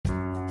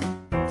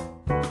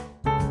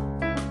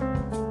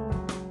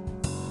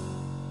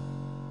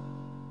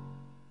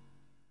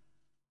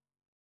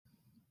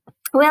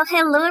Well,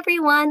 hello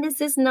everyone.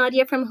 This is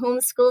Nadia from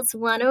Homeschools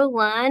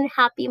 101.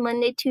 Happy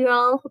Monday to you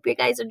all. Hope you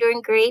guys are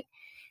doing great.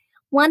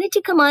 Wanted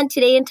to come on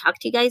today and talk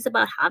to you guys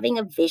about having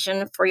a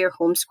vision for your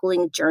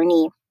homeschooling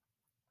journey.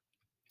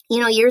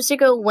 Years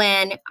ago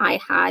when I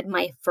had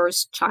my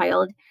first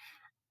child,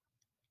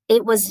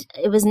 it was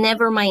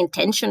never my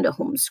intention to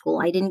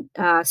homeschool. I didn't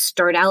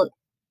start out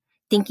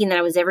thinking that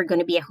I was ever going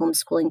to be a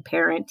homeschooling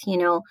parent.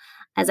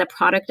 As a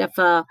product of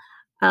a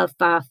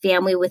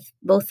family with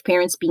both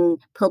parents being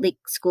public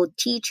school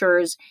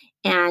teachers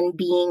and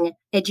being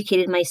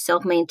educated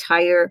myself my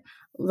entire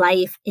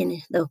life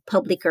in the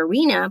public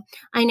arena,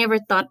 I never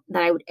thought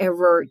that I would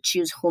ever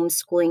choose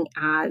homeschooling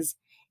as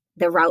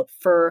the route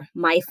for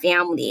my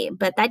family.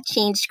 But that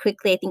changed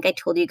quickly. I think I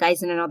told you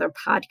guys in another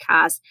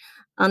podcast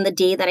on the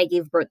day that I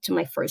gave birth to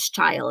my first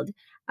child.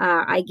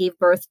 I gave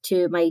birth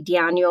to my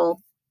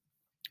Daniel,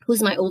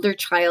 who's my older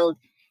child,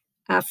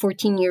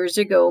 14 years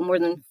ago, more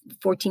than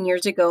 14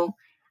 years ago,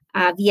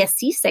 via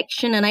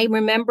C-section. And I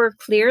remember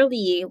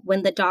clearly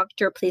when the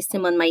doctor placed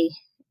him on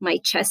my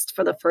chest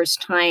for the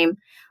first time,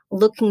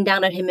 looking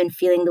down at him and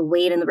feeling the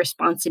weight and the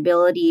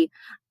responsibility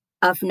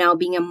of now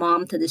being a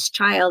mom to this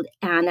child.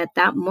 And at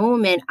that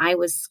moment, I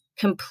was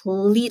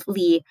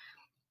completely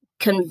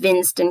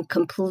convinced and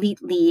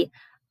completely,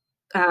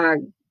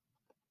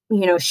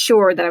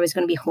 sure that I was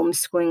going to be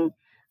homeschooling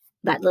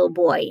that little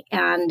boy.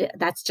 And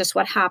that's just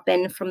what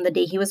happened from the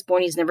day he was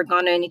born. He's never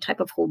gone to any type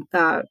of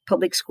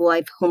public school.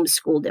 I've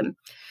homeschooled him.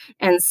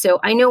 And so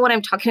I know what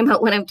I'm talking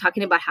about when I'm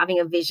talking about having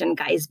a vision,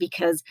 guys,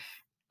 because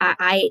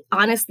I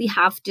honestly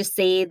have to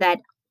say that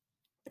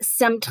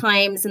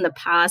sometimes in the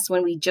past,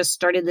 when we just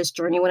started this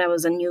journey, when I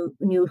was a new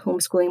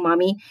homeschooling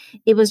mommy,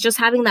 it was just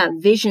having that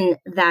vision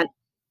that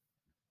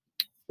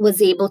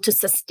was able to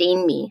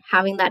sustain me,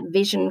 having that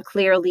vision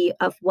clearly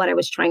of what I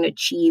was trying to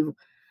achieve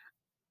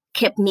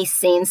kept me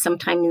sane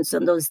sometimes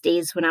on those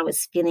days when I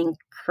was feeling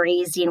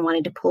crazy and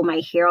wanted to pull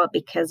my hair out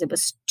because it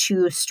was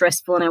too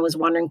stressful. And I was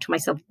wondering to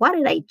myself, why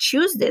did I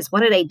choose this?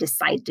 What did I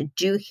decide to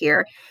do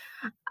here?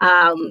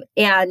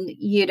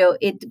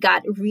 It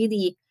got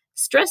really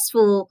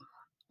stressful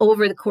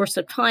over the course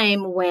of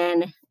time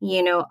when,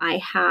 I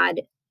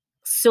had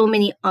so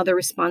many other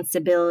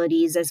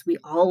responsibilities as we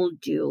all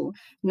do,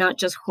 not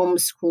just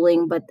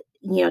homeschooling, but,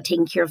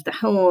 taking care of the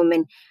home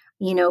and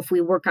if we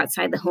work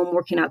outside the home,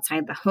 working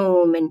outside the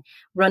home and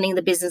running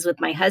the business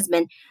with my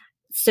husband.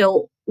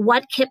 So,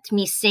 what kept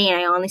me sane,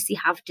 I honestly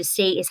have to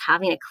say, is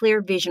having a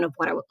clear vision of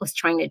what I was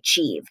trying to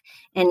achieve.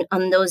 And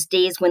on those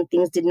days when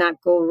things did not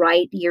go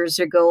right years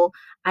ago,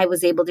 I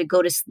was able to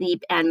go to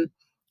sleep and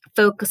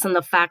focus on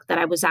the fact that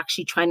I was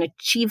actually trying to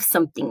achieve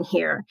something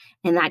here.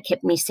 And that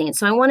kept me sane.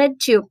 So, I wanted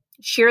to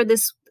share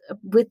this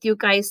with you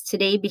guys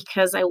today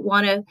because I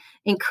want to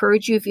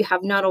encourage you, if you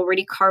have not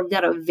already carved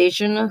out a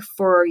vision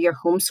for your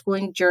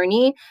homeschooling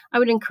journey, I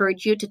would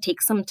encourage you to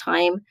take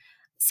sometime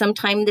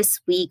this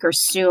week or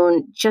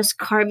soon, just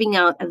carving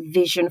out a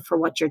vision for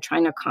what you're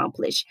trying to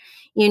accomplish.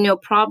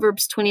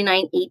 Proverbs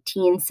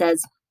 29:18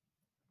 says,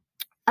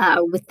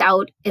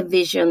 without a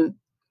vision,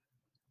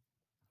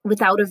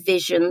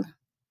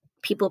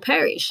 people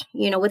perish.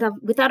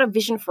 Without a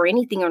vision for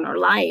anything in our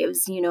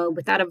lives,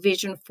 without a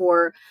vision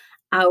for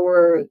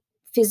our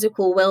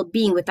physical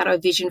well-being, without a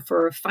vision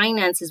for our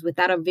finances,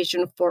 without a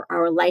vision for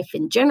our life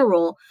in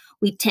general,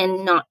 we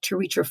tend not to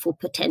reach our full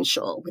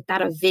potential.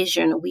 Without a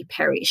vision, we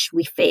perish,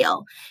 we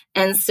fail.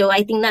 And so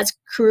I think that's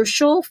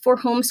crucial for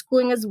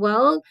homeschooling as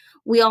well.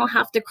 We all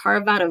have to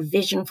carve out a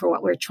vision for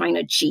what we're trying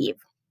to achieve.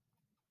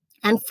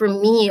 And for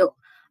me,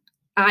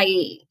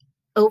 I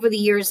over the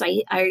years,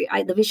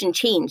 the vision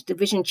changed. The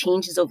vision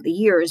changes over the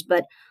years,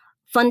 but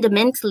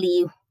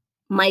fundamentally,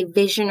 my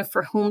vision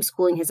for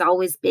homeschooling has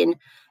always been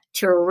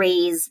to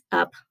raise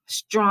up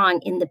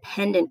strong,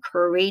 independent,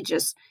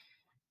 courageous,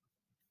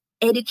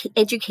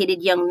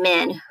 educated young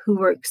men who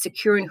were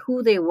secure in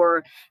who they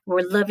were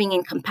loving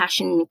and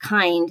compassionate and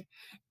kind,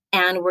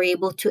 and were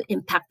able to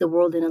impact the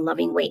world in a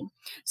loving way.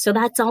 So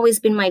that's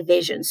always been my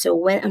vision. So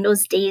when on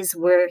those days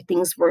where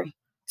things were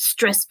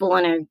stressful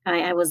and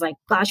I was like,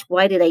 gosh,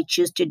 why did I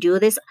choose to do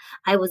this?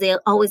 I was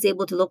always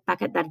able to look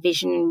back at that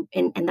vision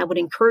and that would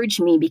encourage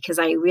me because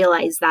I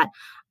realized that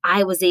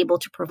I was able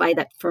to provide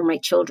that for my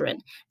children,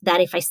 that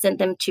if I sent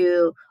them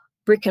to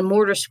brick and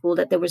mortar school,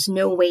 that there was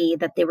no way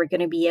that they were going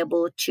to be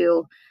able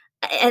to,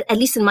 at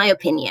least in my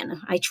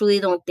opinion, I truly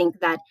don't think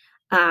that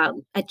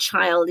a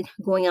child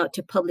going out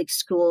to public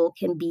school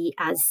can be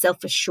as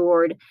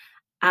self-assured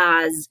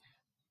as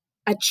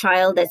a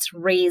child that's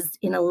raised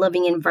in a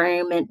loving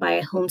environment by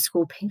a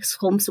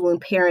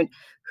homeschooling parent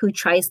who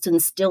tries to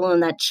instill in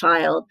that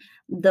child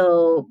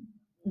the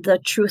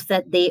truth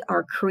that they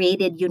are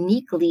created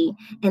uniquely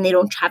and they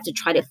don't have to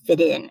try to fit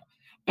in,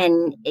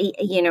 and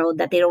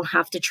that they don't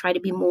have to try to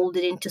be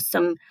molded into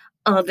some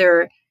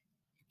other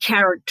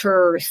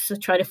characters to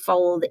try to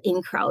follow the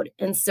in crowd.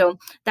 And so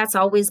that's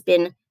always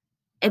been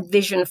a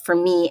vision for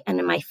me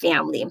and my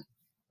family.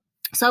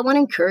 So I want to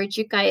encourage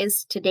you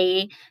guys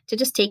today to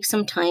just take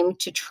some time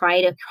to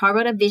try to carve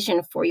out a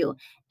vision for you.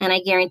 And I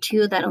guarantee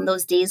you that on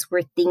those days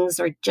where things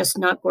are just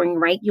not going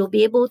right, you'll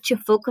be able to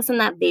focus on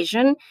that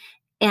vision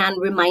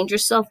and remind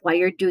yourself why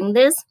you're doing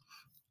this,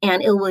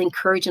 and it will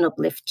encourage and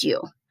uplift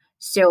you.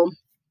 So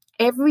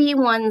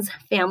everyone's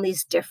family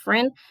is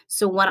different.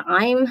 So what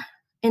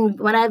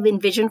I've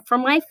envisioned for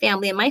my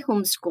family and my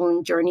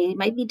homeschooling journey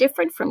might be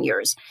different from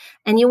yours.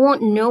 And you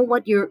won't know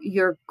what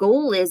your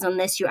goal is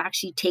unless you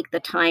actually take the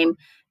time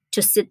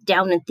to sit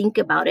down and think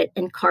about it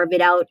and carve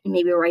it out and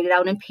maybe write it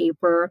out in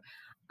paper.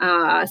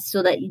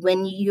 So that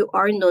when you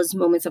are in those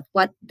moments of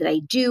what did I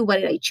do? Why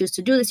did I choose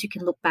to do this? You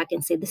can look back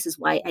and say, this is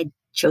why I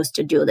chose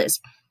to do this.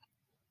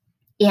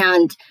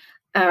 And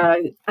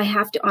I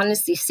have to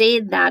honestly say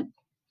that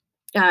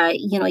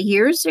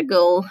years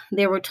ago,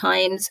 there were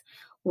times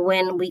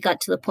when we got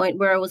to the point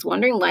where I was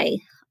wondering why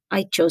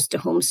I chose to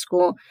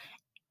homeschool.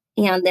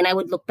 And then I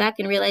would look back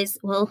and realize,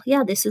 well,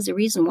 yeah, this is the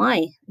reason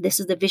why. This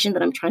is the vision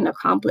that I'm trying to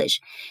accomplish.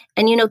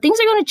 And, things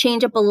are going to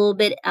change up a little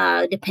bit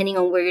depending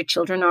on where your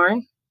children are.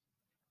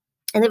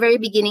 In the very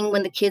beginning,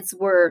 when the kids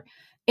were,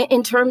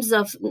 in terms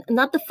of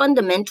not the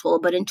fundamental,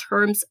 but in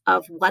terms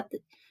of what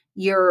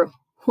your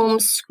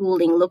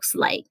homeschooling looks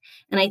like.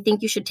 And I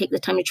think you should take the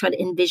time to try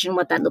to envision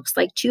what that looks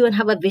like too and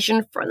have a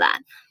vision for that.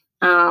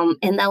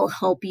 And that will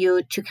help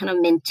you to kind of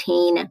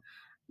maintain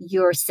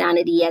your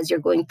sanity as you're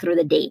going through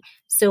the day.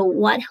 So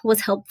what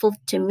was helpful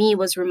to me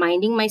was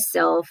reminding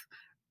myself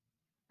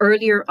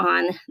earlier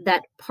on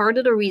that part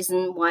of the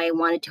reason why I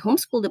wanted to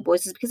homeschool the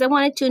boys is because I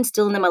wanted to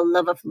instill in them a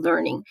love of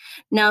learning.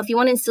 Now, if you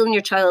want to instill in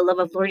your child a love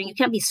of learning, you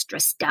can't be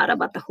stressed out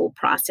about the whole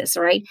process,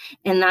 right?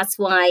 And that's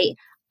why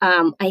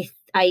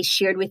I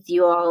shared with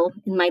you all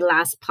in my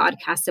last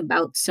podcast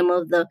about some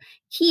of the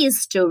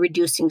keys to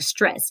reducing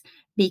stress,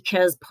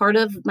 because part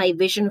of my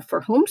vision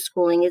for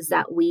homeschooling is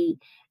that we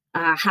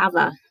have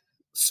a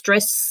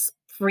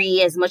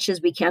stress-free, as much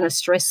as we can, a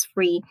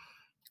stress-free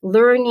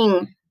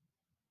learning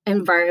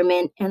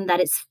environment, and that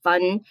it's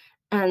fun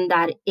and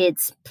that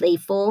it's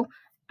playful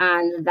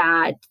and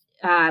that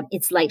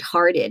it's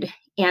lighthearted.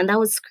 And that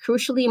was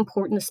crucially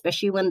important,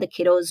 especially when the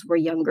kiddos were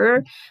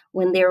younger,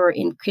 when they were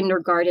in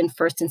kindergarten,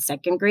 first and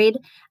second grade.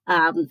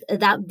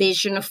 That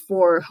vision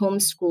for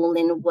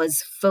homeschooling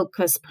was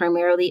focused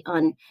primarily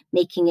on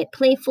making it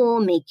playful,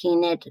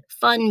 making it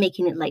fun,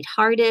 making it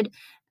lighthearted,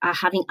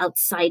 having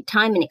outside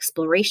time and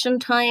exploration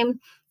time,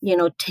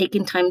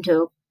 taking time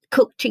to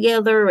cook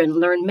together and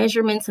learn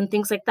measurements and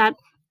things like that.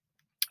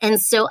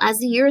 And so as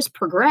the years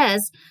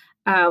progress,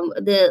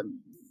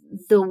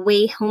 the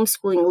way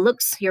homeschooling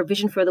looks, your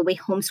vision for the way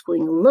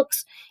homeschooling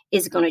looks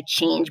is going to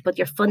change. But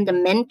your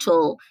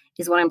fundamental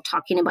is what I'm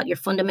talking about. Your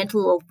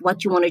fundamental of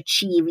what you want to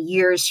achieve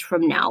years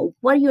from now.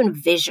 What do you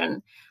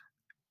envision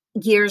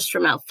years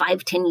from now,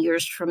 5-10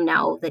 years from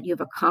now that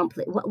you've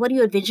accomplished? What do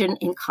you envision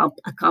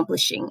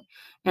accomplishing?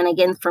 And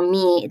again, for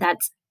me,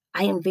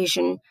 I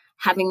envision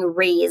having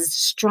raised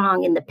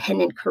strong,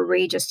 independent,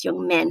 courageous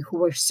young men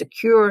who are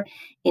secure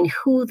in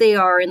who they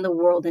are in the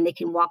world, and they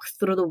can walk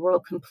through the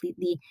world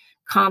completely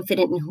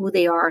confident in who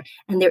they are,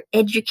 and they're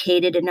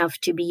educated enough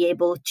to be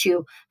able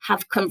to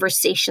have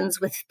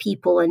conversations with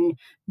people and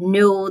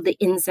know the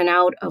ins and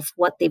out of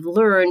what they've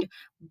learned.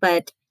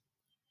 But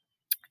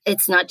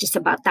it's not just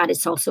about that.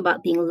 It's also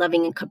about being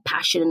loving and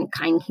compassionate and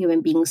kind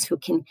human beings who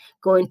can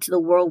go into the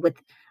world with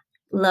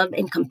love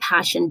and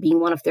compassion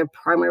being one of their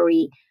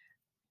primary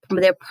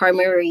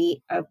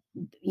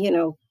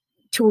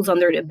tools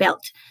under their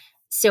belt.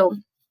 So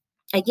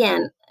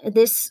again,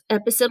 this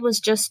episode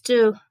was just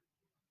to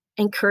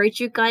encourage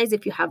you guys,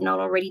 if you have not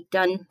already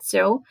done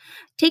so,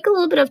 take a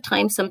little bit of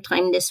time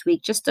sometime this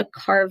week just to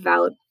carve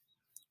out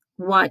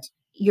what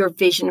your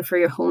vision for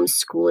your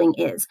homeschooling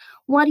is.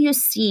 What do you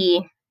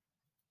see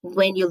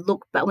when you're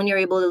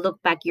able to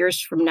look back years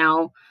from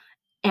now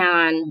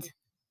and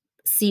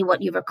see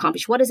what you've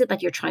accomplished? What is it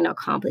that you're trying to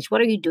accomplish?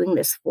 What are you doing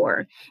this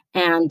for?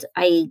 And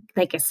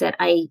like I said,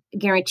 I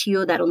guarantee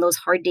you that on those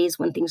hard days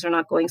when things are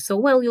not going so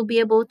well, you'll be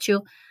able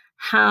to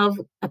have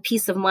a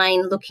peace of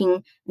mind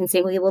looking and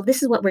saying, okay, well,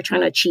 this is what we're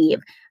trying to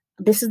achieve.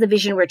 This is the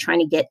vision we're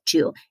trying to get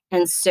to.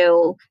 And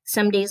so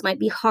some days might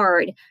be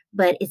hard,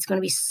 but it's going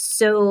to be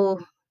so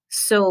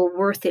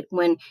worth it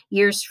when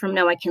years from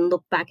now I can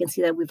look back and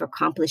see that we've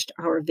accomplished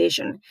our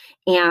vision.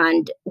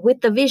 And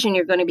with the vision,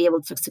 you're going to be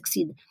able to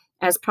succeed.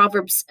 As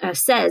Proverbs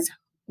says,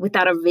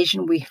 without a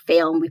vision, we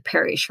fail and we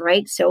perish,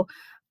 right? So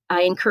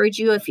I encourage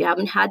you, if you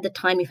haven't had the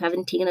time, if you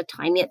haven't taken the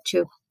time yet,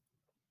 to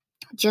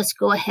just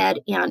go ahead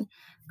and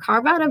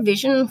carve out a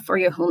vision for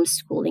your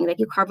homeschooling, like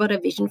you carve out a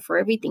vision for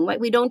everything, right?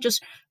 We don't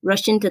just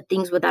rush into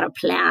things without a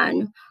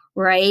plan,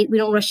 right? We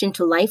don't rush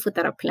into life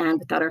without a plan,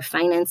 without our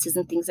finances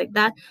and things like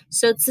that.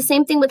 So it's the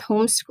same thing with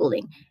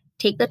homeschooling.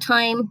 Take the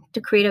time to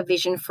create a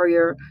vision for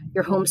your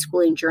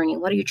homeschooling journey.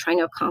 What are you trying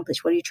to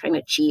accomplish? What are you trying to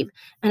achieve?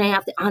 And I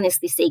have to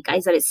honestly say,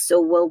 guys, that it's so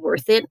well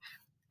worth it.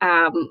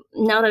 Now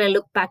that I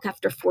look back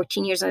after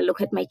 14 years and I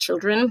look at my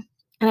children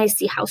and I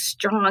see how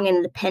strong and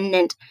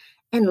independent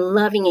and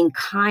loving and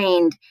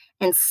kind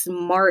and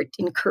smart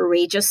and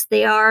courageous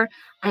they are,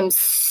 I'm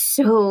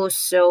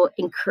so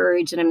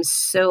encouraged, and I'm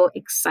so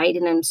excited,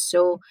 and I'm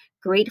so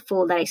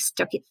grateful that I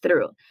stuck it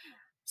through.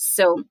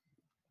 So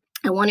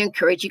I want to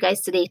encourage you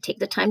guys today, take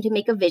the time to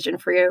make a vision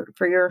for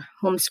your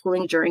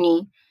homeschooling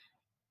journey.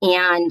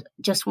 And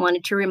just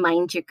wanted to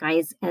remind you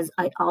guys, as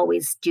I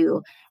always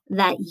do,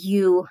 that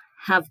you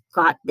have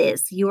got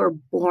this. You are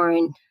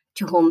born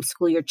to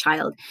homeschool your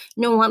child.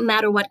 No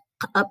matter what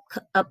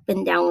up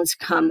and downs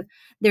come,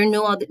 there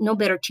no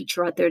better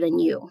teacher out there than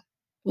you.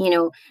 You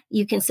know,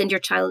 you can send your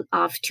child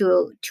off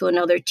to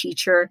another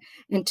teacher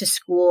and to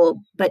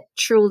school, but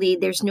truly,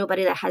 there's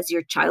nobody that has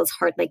your child's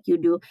heart like you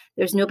do.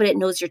 There's nobody that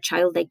knows your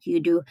child like you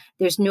do.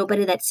 There's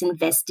nobody that's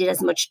invested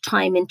as much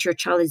time into your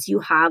child as you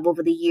have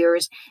over the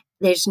years.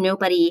 There's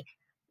nobody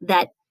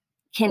that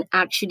can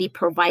actually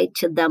provide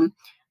to them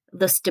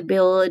the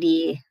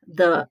stability,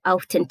 the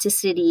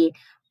authenticity,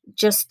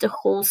 just the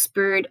whole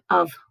spirit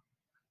of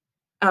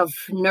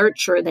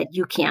nurture that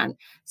you can.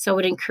 So I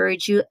would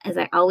encourage you, as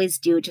I always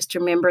do, just to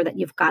remember that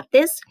you've got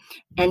this,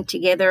 and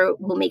together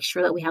we'll make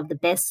sure that we have the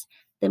best,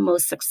 the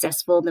most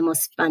successful, the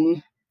most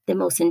fun, the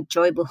most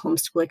enjoyable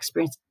homeschool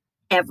experience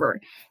ever.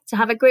 So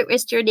have a great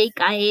rest of your day,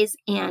 guys,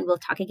 and we'll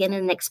talk again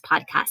in the next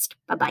podcast.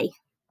 Bye-bye.